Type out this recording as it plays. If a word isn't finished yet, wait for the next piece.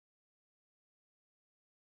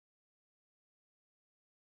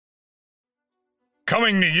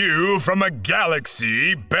Coming to you from a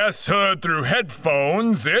galaxy best heard through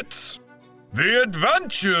headphones, it's The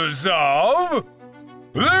Adventures of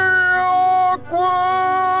the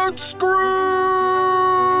Awkward Screw!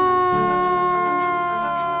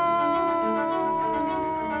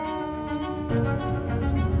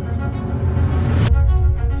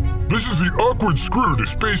 This is the Awkward Screw to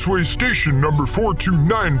Spaceway Station number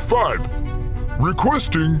 4295.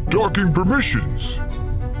 Requesting docking permissions.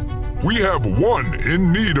 We have one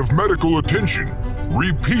in need of medical attention.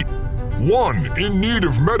 Repeat, one in need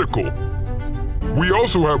of medical. We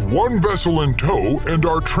also have one vessel in tow and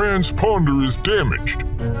our transponder is damaged.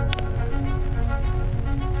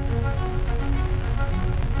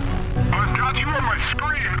 I've got you on my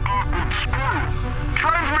screen, Awkward Screw.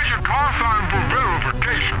 Transmit your call sign for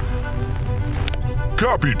verification.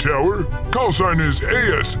 Copy, Tower. Call sign is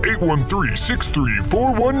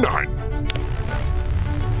AS813-63419.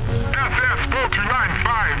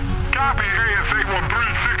 SS4295. Copy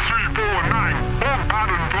AS813-63419. Hold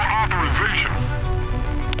pattern for authorization.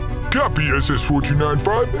 Copy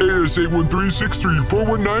SS4295,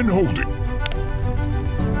 AS813-63419 holding.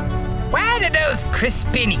 Why do those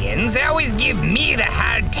Crispinians always give me the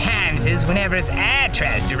hard times whenever I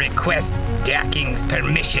tries to request docking's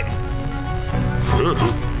permission?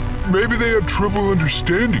 Maybe they have trouble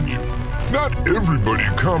understanding you. Not everybody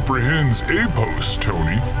comprehends APOS,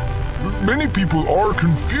 Tony. Many people are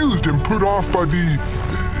confused and put off by the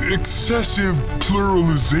excessive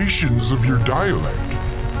pluralizations of your dialect.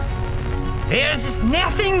 There's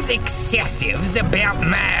nothing excessive about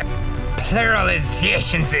my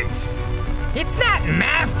pluralizations. It's not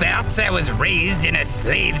my fault I was raised in a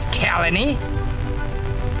slave's colony.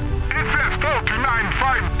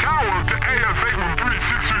 SS4295 Tower to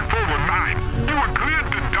AS813-63419. You are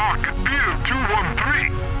cleared to dock at Theater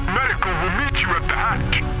 213. Medical will meet you at the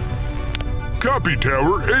hatch. Copy,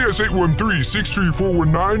 Tower.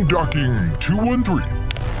 AS813-63419, docking 213.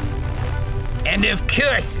 And of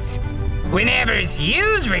course, whenever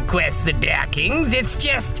you request the dockings, it's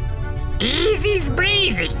just easies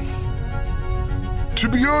breezies. To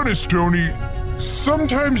be honest, Tony,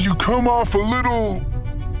 sometimes you come off a little,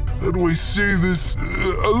 how do I say this,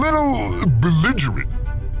 a little belligerent.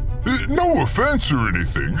 No offense or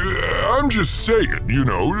anything. I'm just saying,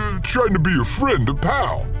 trying to be a friend, a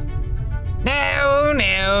pal. No,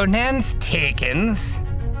 none's taken.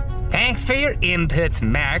 Thanks for your inputs,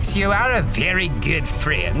 Max. You are a very good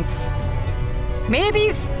friend.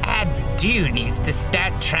 Maybe I do need to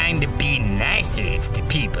start trying to be nicer to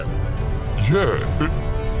people.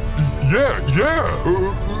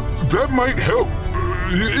 That might help.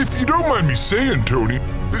 If you don't mind me saying, Tony,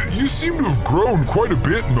 you seem to have grown quite a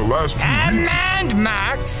bit in the last few weeks. Mind,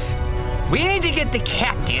 Max. We need to get the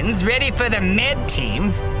captains ready for the med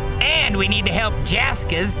teams, and we need to help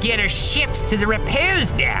Jaska's get her ships to the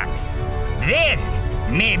repairs docks. Then,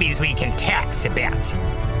 maybe we can talk about it.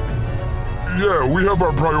 Yeah, we have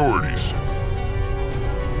our priorities.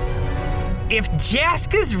 If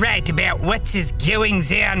Jaska's right about what's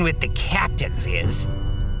goings on with the captains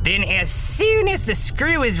then as soon as the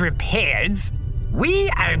screw is repaired, we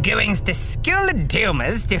are going to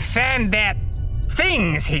Skulladomas to find that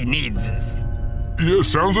things he needs. Yeah,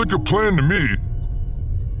 sounds like a plan to me.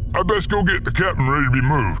 I best go get the captain ready to be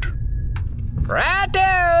moved.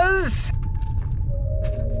 Rightos!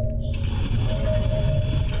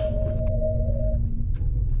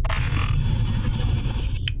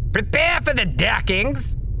 Prepare for the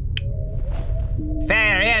dockings.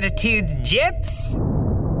 Fire attitudes jets.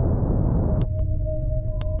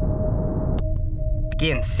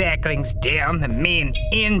 Begin cyclings down the main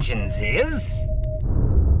engines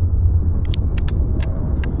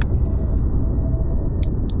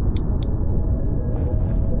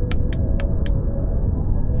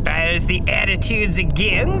Fires the attitudes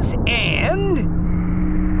again, and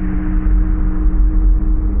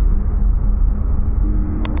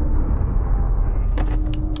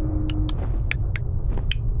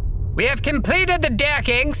we have completed the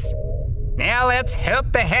dockings. Now let's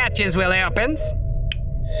hope the hatches will open.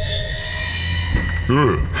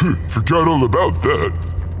 Forgot all about that.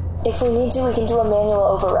 If we need to, we can do a manual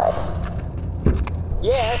override.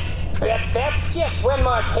 Yes, but that's just one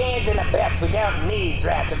more pains in the butts we don't need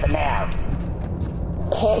right at the nows.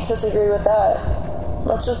 Can't disagree with that.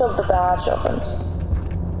 Let's just hope the hatch opens.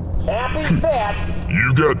 Copy that.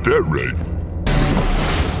 You got that right.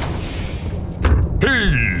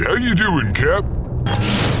 Hey, how you doing, Cap?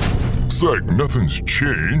 Looks like nothing's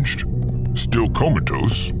changed. Still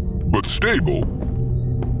comatose, but stable.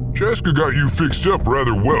 Jaska got you fixed up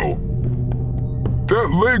rather well.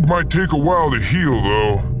 That leg might take a while to heal,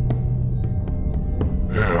 though.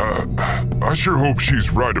 Yeah, I sure hope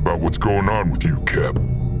she's right about what's going on with you, Cap.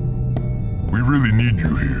 We really need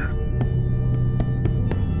you here.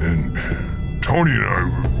 And Tony and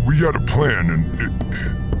I, we got a plan,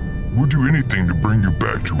 and we'll do anything to bring you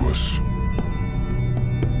back to us.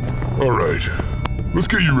 All right, let's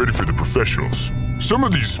get you ready for the professionals. Some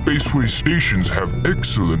of these Spaceway stations have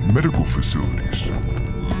excellent medical facilities.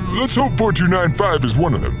 Let's hope 4295 is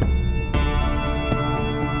one of them.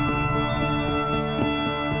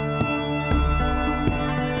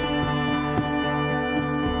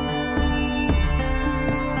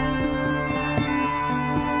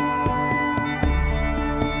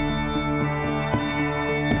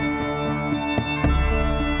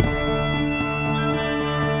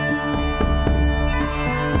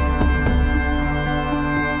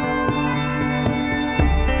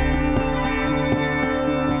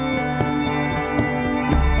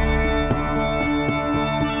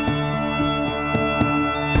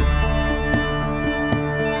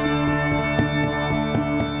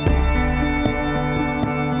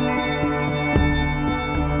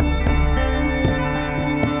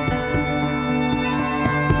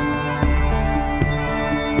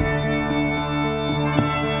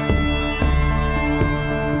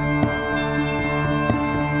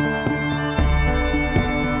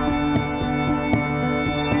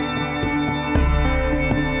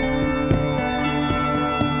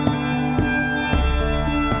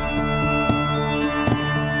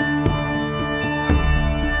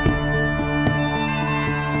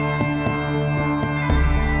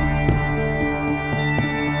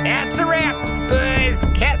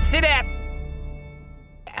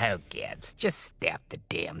 Oh, kids, just stop the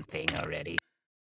damn thing already.